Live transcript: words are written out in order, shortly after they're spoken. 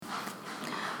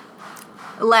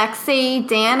Lexi,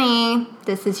 Danny,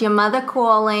 this is your mother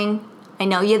calling. I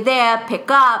know you're there. Pick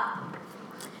up.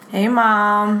 Hey,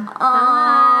 Mom. Oh,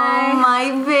 hi.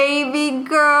 My baby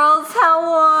girls, how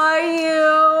are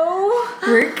you?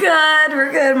 We're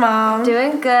good, Mom.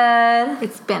 Doing good.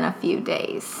 It's been a few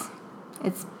days.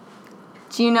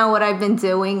 Do you know what I've been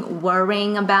doing?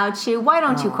 Worrying about you. Why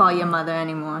don't you call your mother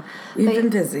anymore? We've been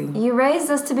busy. You raised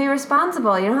us to be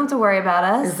responsible. You don't have to worry about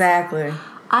us. Exactly.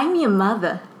 I'm your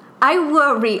mother. I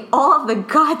worry all the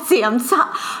goddamn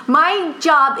time. My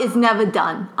job is never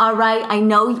done, all right? I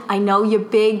know you're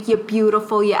big, you're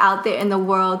beautiful, you're out there in the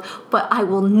world, but I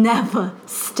will never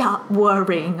stop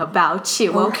worrying about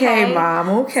you, okay? Mom,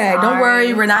 okay. Sorry. Don't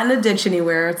worry, we're not in a ditch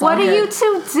anywhere. It's What all are good. you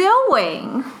two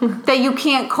doing that you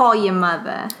can't call your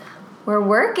mother? We're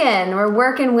working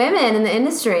women in the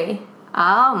industry.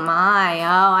 Oh, my.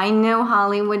 Oh, I knew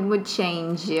Hollywood would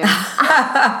change you. All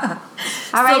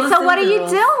right, so what are you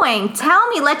doing? Tell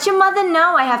me. Let your mother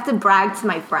know. I have to brag to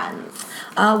my friends.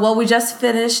 Well, we just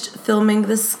finished filming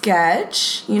the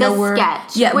sketch.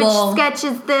 Sketch. Yeah, Which well, sketch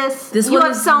is this? This you one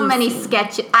have is so Lucy. many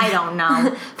sketches. I don't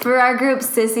know. For our group,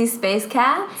 Sissy Space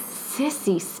Cats.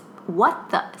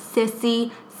 What the?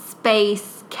 Sissy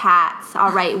Space Cats.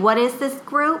 All right, what is this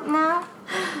group now?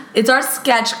 It's our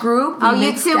sketch group. We Oh,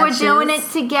 you make two are sketches. doing it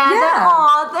together? Yeah.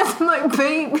 Oh, that's my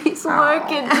babies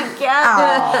working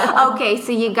together. Okay,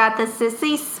 so you got the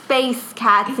Sissy Space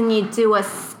Cats and you do a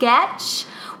sketch.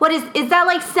 What is that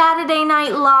like Saturday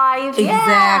Night Live? Exactly.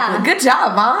 Yeah. Good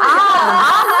job, Mom.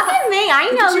 Oh, look at me.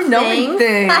 I know You know things.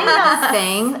 things. I know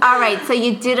things. All right, so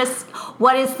you did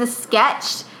what is the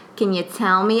sketch? Can you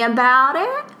tell me about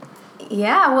it?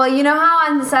 Yeah, well, you know how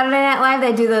on Saturday Night Live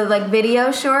they do the video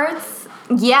shorts?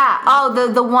 Yeah. Oh,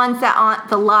 the ones that aren't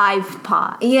the live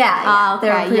part. Yeah. Oh,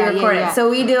 okay. They're pre-recorded. Yeah. So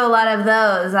we do a lot of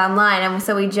those online, and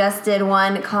so we just did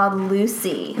one called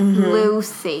Lucy.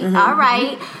 Lucy. All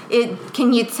right.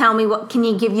 Can you tell me can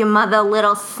you give your mother a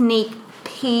little sneak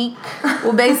peek?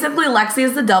 Well, basically, Lexi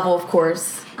is the devil, of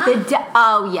course.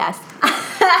 Oh, yes.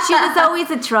 She was always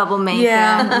a troublemaker.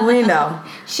 Yeah, we know.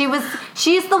 She's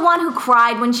the one who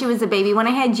cried when she was a baby. When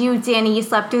I had you, Danny, you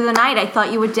slept through the night. I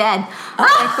thought you were dead.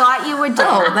 I thought you were dead.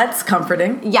 Oh, that's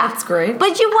comforting. Yeah. That's great.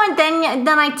 But you weren't. Then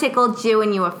I tickled you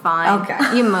and you were fine.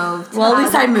 Okay. You moved. Well, at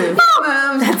least I moved.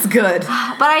 That's good.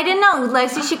 But I didn't know,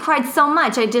 Lexi, she cried so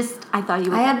much. I thought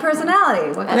you were I had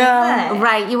personality. What can Yeah. I say?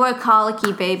 right. You were a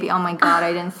colicky baby. Oh my God,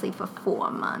 I didn't sleep for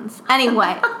 4 months.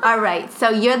 Anyway, all right. So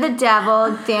you're the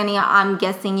devil, Danny. I'm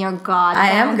guessing you're God. I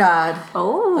then? am God.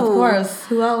 Oh, Of course.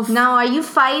 Who else? Now, are you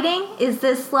fighting? Is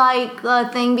this like a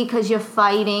thing because you're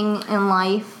fighting in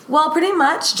life? Well, pretty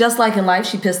much. Just like in life,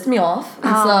 she pissed me off.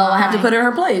 And so I have to put her in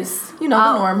her place. You know,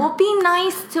 the norm. Well, be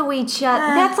nice to each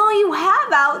other. That's all you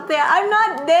have out there. I'm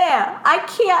not there. I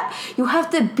can't. You have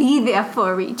to be there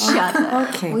for each other.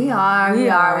 Okay. We are. We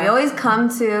always come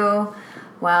to,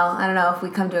 well, I don't know if we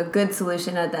come to a good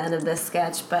solution at the end of this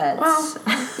sketch, but... Well,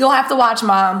 you'll have to watch,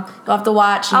 Mom. You'll have to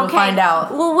watch and you'll find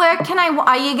out. Well, where can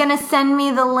are you going to send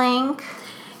me the link?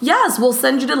 Yes, we'll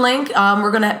send you the link. We're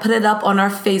going to put it up on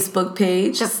our Facebook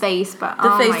page. The Facebook.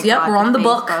 Yep, we're on the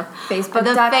book.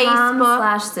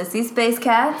 Facebook.com/Sissy Space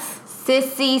Cats.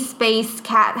 Sissy Space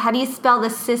Cat. How do you spell the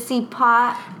sissy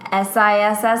part?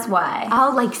 SISSY.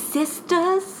 Oh, like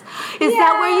sisters? Is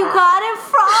that where you got it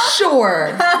from?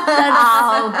 Sure.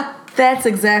 Oh, That's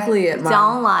exactly it, Mom.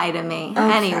 don't lie to me.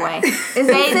 Anyway. Is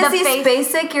Sissy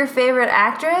Spacek your favorite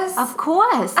actress? Of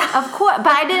course. But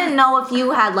I didn't know if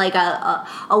you had like a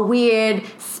weird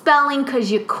spelling because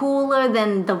you're cooler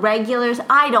than the regulars.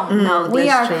 I don't know. We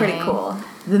this are thing. pretty cool.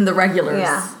 Than the regulars.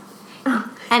 Yeah.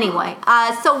 Anyway,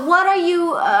 so what are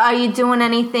you doing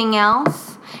anything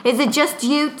else? Is it just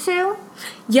you two?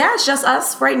 Yeah, it's just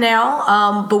us right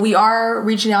now. But we are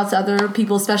reaching out to other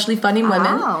people, especially funny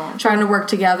women, trying to work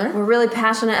together. We're really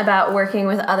passionate about working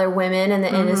with other women in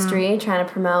the industry, trying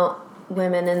to promote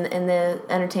women in the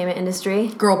entertainment industry.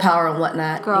 Girl power and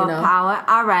whatnot. Girl power.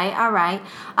 All right.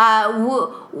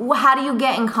 How do you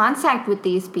get in contact with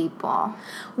these people?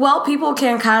 Well, people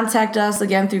can contact us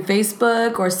again through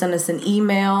Facebook or send us an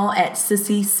email at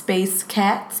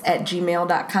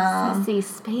sissysspacecats@gmail.com. Sissy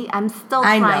Space. I'm still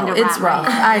I trying know, to it's wrap rough.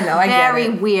 my head. I know, I get Very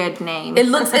it. weird name. It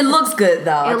looks good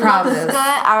though. I promise. Looks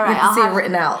good. All right. You can see it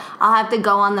written out. I'll have to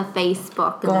go on the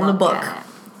Facebook. Go and on the look book. at it.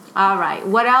 All right.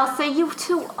 What else are you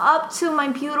two up to, my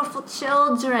beautiful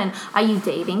children? Are you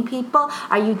dating people?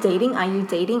 Are you dating?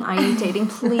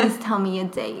 Please tell me you're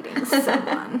dating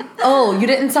someone. Oh, you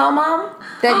didn't tell Mom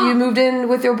that you moved in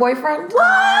with your boyfriend? What?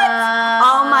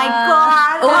 Oh my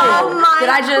God. Oh, Oh my did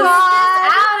I just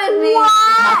God. outed me. What?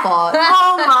 my fault.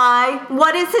 Oh my.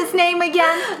 What is his name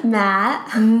again? Matt.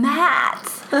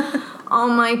 Oh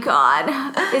my God.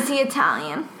 Is he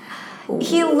Italian?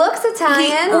 He looks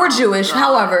Italian. Or Jewish,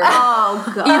 however.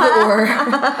 Oh God. Either or.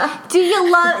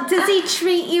 Does he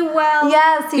treat you well?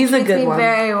 Yes, He's a treats good me one.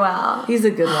 very well. He's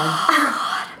a good one.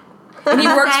 And he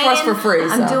works for us for free.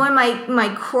 I'm so. doing my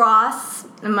cross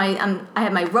and I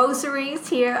have my rosaries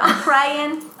here. I'm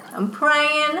praying.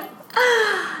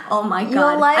 Oh my God.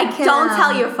 You'll like Don't him.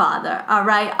 tell your father, all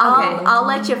right? Okay. I'll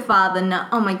let your father know.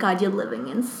 Oh my God, you're living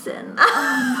in sin.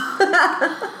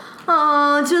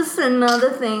 Oh, just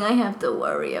another thing I have to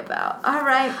worry about. All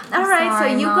right.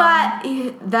 sorry, So you Mom.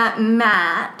 got that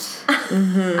Matt.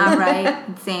 All right,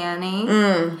 Danny.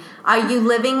 Are you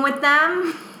living with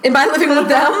them? Am I living with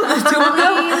them? The two of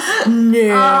them?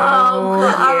 No.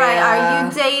 All right. Are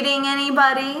you dating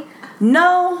anybody?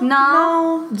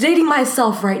 No. Dating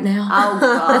myself right now. Oh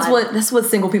God. That's what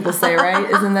single people say, right?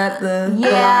 Isn't that the line?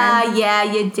 Yeah,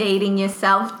 you're dating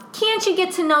yourself. Can't you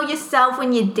get to know yourself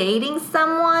when you're dating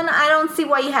someone? I don't see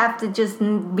why you have to just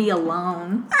be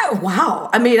alone. Oh, wow.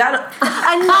 I mean, I don't.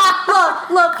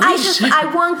 Look,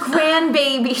 I want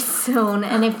grandbabies soon,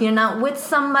 and if you're not with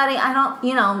somebody, I don't,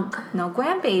 no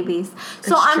grandbabies.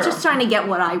 So That's I'm true. just trying to get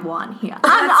what I want here.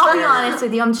 I'll be honest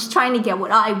with you, I'm just trying to get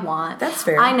what I want. That's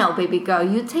fair. I know, baby girl,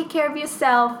 you take care of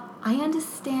yourself. I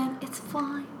understand. It's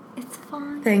fine. It's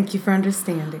fine. Thank you for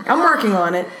understanding. I'm working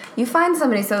on it. You find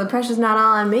somebody, so the pressure's not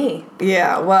all on me.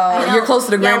 Yeah, I well, know. you're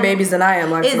closer to Yeah, grandbabies than I am,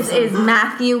 Lexus. Is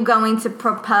Matthew going to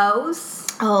propose?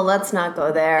 Oh, let's not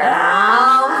go there.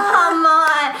 Oh, come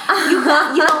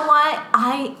on. You know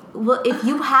what? If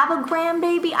you have a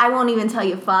grandbaby, I won't even tell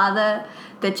your father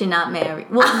that you're not married.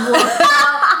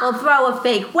 We'll throw a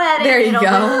fake wedding. There you It'll go.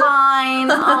 be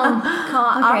fine. Oh,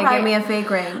 God. Okay, All right. give me a fake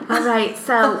ring. All right,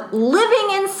 so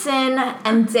living in sin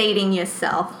and dating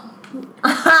yourself.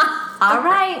 All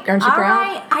right. Aren't you all proud?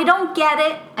 right. I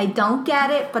don't get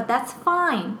it, but that's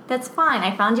fine. That's fine.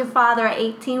 I found your father at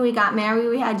 18. We got married.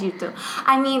 We had you two.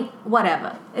 I mean,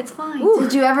 whatever. It's fine.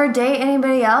 Did you ever date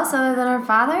anybody else other than our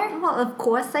father? Well, of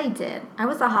course I did. I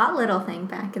was a hot little thing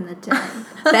back in the day.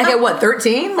 Back at what,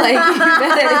 13? Like, No,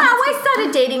 I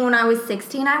started dating when I was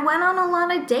 16. I went on a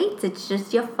lot of dates. It's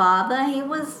just your father. He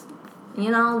was,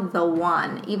 the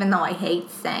one, even though I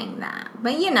hate saying that.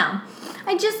 But,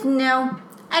 I just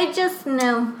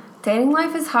knew. Dating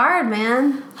life is hard,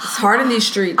 man. it's hard in these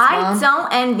streets, Mom. I don't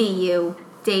envy you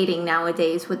dating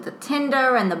nowadays with the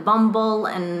Tinder and the Bumble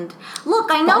and look,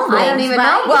 I know Bumble? things, I don't even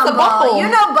right? know What's the Bumble? You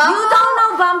know Bumble? You don't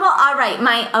know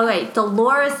Bumble? All right,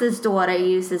 Dolores' daughter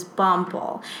uses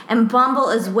Bumble. And Bumble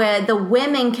is where the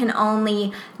women can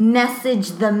only message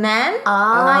the men.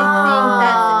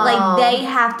 I think that they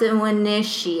have to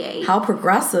initiate. How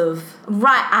progressive.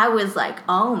 Right. I was like,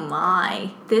 oh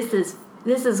my, this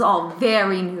is all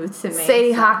very new to me.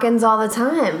 Sadie Hawkins all the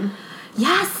time.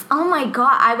 Yes. Oh my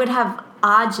God. I would have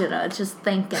agita just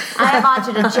thinking. I have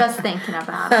agita just thinking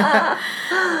about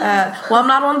it. Well, I'm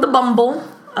not on the Bumble.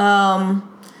 I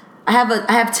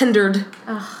have Tindered.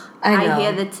 I know. I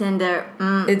hear the Tinder.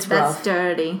 It's that's rough.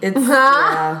 dirty. It's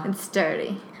yeah. It's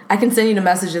dirty. I can send you the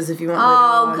messages if you want. Oh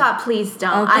later on. God, please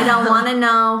don't. Okay. I don't want to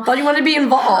know. Thought you wanted to be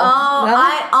involved. Oh, No?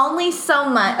 I only so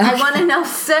much. I want to know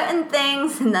certain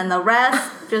things, and then the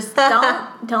rest just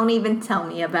don't even tell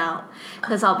me about,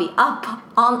 because I'll be up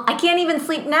on. I can't even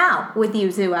sleep now with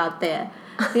you two out there.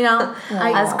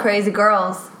 As crazy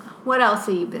girls. What else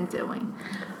have you been doing?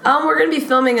 We're gonna be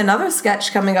filming another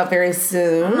sketch coming up very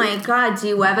soon. Oh my God, do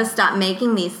you ever stop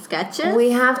making these sketches?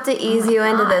 We have to ease you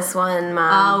into this one,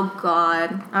 Mom. Oh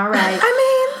God. All right.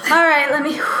 All right, let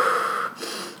me.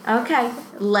 Okay,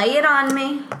 lay it on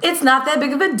me. It's not that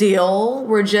big of a deal.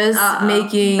 We're just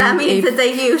making. That means it's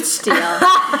a huge deal. all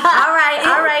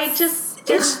right.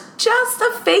 It's just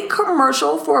a fake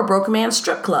commercial for a broken man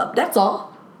strip club. That's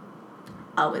all.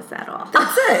 Oh, is that all?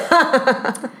 That's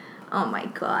it. Oh my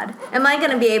God. Am I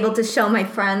going to be able to show my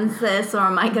friends this, or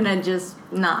am I going to just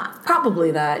not?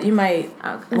 Probably that. You might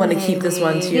Okay. want to keep this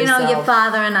one to yourself. Your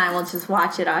father and I will just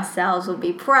watch it ourselves. We'll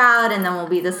be proud, and then we'll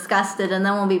be disgusted, and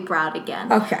then we'll be proud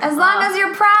again. Okay. As long as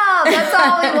you're proud, that's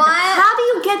all we want. How do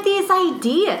you get these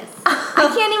ideas?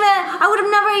 I would have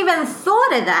never even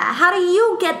thought of that. How do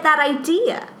you get that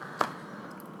idea?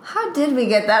 How did we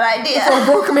get that idea? For a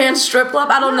broken man strip club?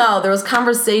 I don't know. There was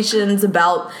conversations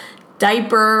about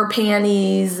diaper,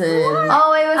 panties, and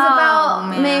Oh, it was about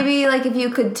man. maybe like if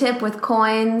you could tip with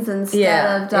coins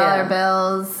instead of dollar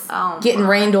bills. Oh, getting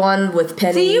rained on with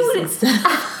pennies. instead.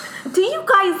 do you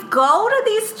guys go to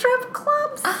these strip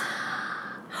clubs?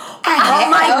 Oh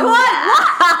my god!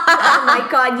 Oh my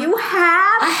god! You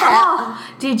have? Oh,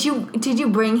 did you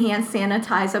bring hand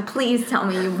sanitizer? Please tell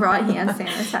me you brought hand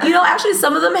sanitizer. You know, actually,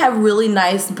 some of them have really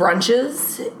nice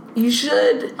brunches. You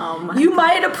should. Oh my you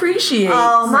might appreciate.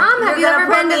 Oh, Mom, have you You're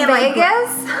ever gonna been put me to in my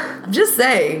Vegas? I'm just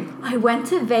saying. I went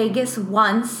to Vegas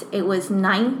once. It was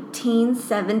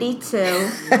 1972,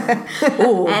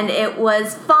 Ooh. and it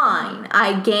was fine.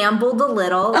 I gambled a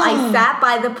little. I sat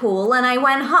by the pool, and I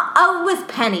went home. Oh, it was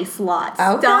penny slots.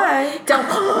 Okay. Don't.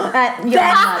 Your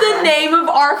That's mother. the name of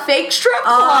our fake strip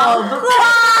club.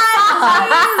 Oh,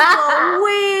 God!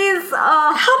 Louise.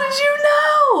 Oh, How did you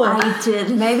know? I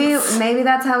did. Maybe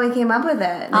that's how we came up with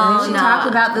it. Maybe Oh, she no, talked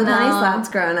about the penny no. slots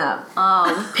growing up.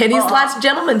 Oh. Penny Slots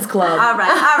Gentlemen's Club. All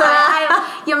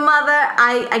right. Your mother,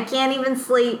 I can't even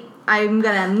sleep. I'm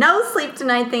gonna have no sleep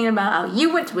tonight thinking about how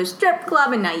you went to a strip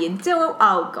club and now you do it.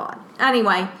 Oh, God.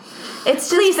 Anyway, It's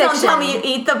just please don't fiction. tell me you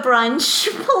eat the brunch.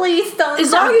 Please don't.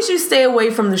 As long as you stay away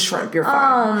from the shrimp, you're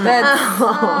fine. Oh,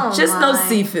 That's just no my.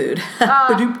 seafood.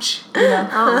 Badooch, you know?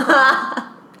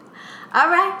 All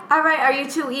right. Are you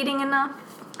two eating enough?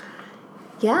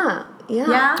 Yeah.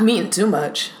 Yeah. I'm eating too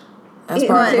much. That's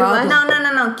Eating part of the too problem.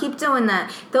 much? No. Keep doing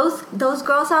that. Those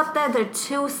girls out there, they're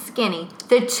too skinny.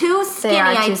 They're too skinny, are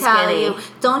I too tell skinny. you.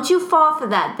 Don't you fall for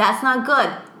that. That's not good.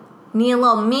 Need a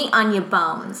little meat on your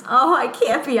bones. Oh, I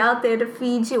can't be out there to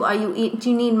feed you. Do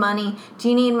you need money? Do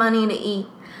you need money to eat?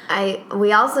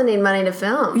 We also need money to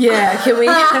film. Yeah, can we?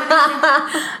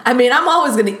 I mean, I'm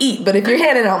always going to eat, but if you're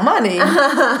handing out money.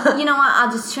 You know what?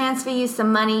 I'll just transfer you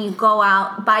some money. You go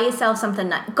out, buy yourself something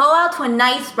nice. Go out to a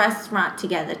nice restaurant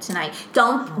together tonight.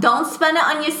 Don't spend it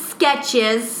on your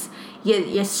sketches.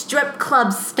 Your strip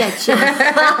club sketches.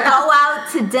 Go out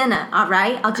to dinner, all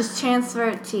right? I'll just transfer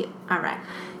it to you. All right.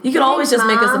 You can always just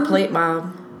make us a Mom. plate,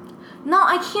 Mom. No,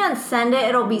 I can't send it.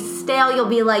 It'll be stale. You'll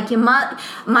be like, my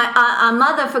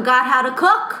mother forgot how to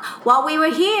cook while we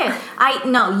were here.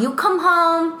 No, you come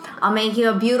home. I'll make you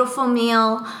a beautiful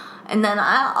meal, and then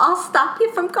I'll stop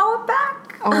you from going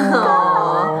back.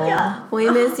 Oh, Yeah. We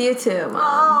miss you too, Mom.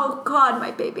 Oh God, my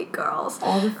baby girls.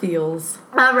 all the feels.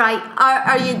 All right.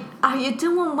 Are you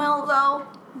doing well though?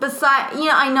 Besides,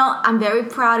 I know I'm very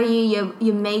proud of you.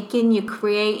 You're making, you're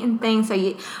creating things. Are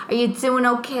you doing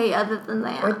okay? Other than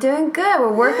that, We're doing good.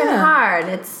 We're working Yeah. hard.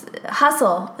 It's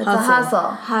hustle. It's a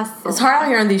hustle. hustle. It's hard out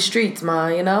here in these streets,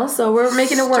 Ma, so we're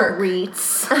making it work.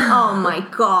 Streets. Oh my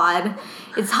God.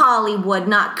 It's Hollywood,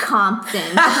 not Compton.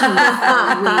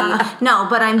 Jeez Louise. No,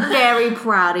 but I'm very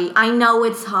proud of you. I know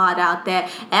it's hot out there.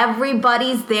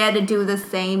 Everybody's there to do the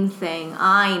same thing.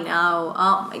 I know.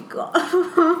 Oh my God.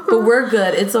 But we're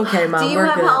good. It's okay, Mom. Do you we're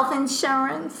have good. health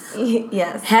insurance?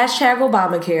 Yes. Hashtag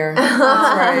Obamacare. That's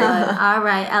right. All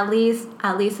right. At least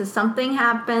if something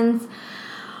happens.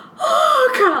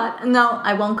 Oh God. No,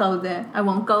 I won't go there. I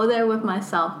won't go there with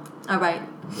myself. All right.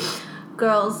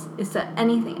 Girls, is there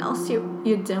anything else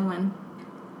you're doing?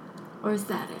 Or is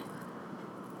that it?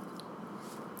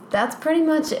 That's pretty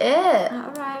much it.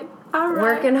 All right.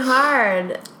 Working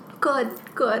hard. Good.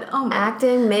 Oh my.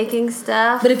 Acting, making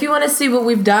stuff. But if you want to see what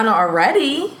we've done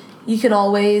already, you can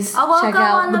always I'll check go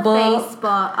out on the the book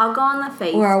Facebook. I'll go on the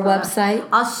Facebook. or our website.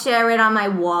 I'll share it on my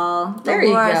wall. There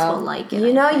you Dolores go. will like it.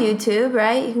 You know YouTube,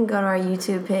 right? You can go to our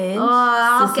YouTube page. Oh,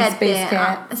 I'll Sissy get Space there.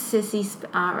 Cat.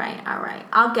 All right.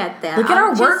 I'll get there. Look at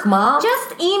our work, Mom.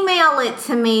 Just email it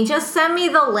to me. Just send me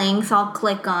the links. I'll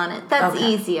click on it. That's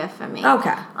Okay. easier for me.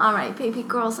 Okay. All right, baby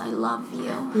girls, I love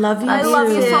you. Love you. I love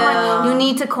you so too. much. You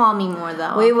need to call me more,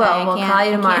 though. We will. okay? We'll I can't- call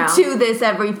you I tomorrow. can't do this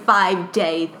every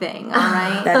 5-day thing, all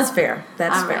right? That's fair.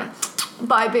 That's All fair. right.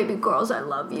 Bye, baby girls. I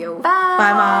love you. Bye.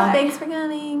 Bye, Mom. Thanks for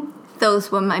coming.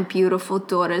 Those were my beautiful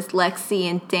daughters, Lexi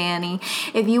and Danny.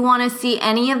 If you want to see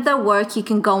any of their work, you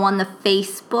can go on the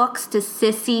Facebooks to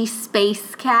Sissy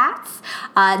Space Cats.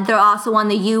 They're also on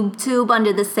the YouTube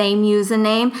under the same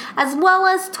username, as well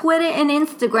as Twitter and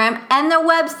Instagram, and their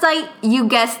website, you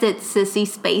guessed it,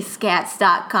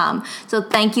 sissyspacecats.com. So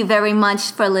thank you very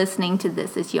much for listening to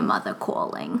This Is Your Mother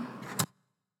Calling.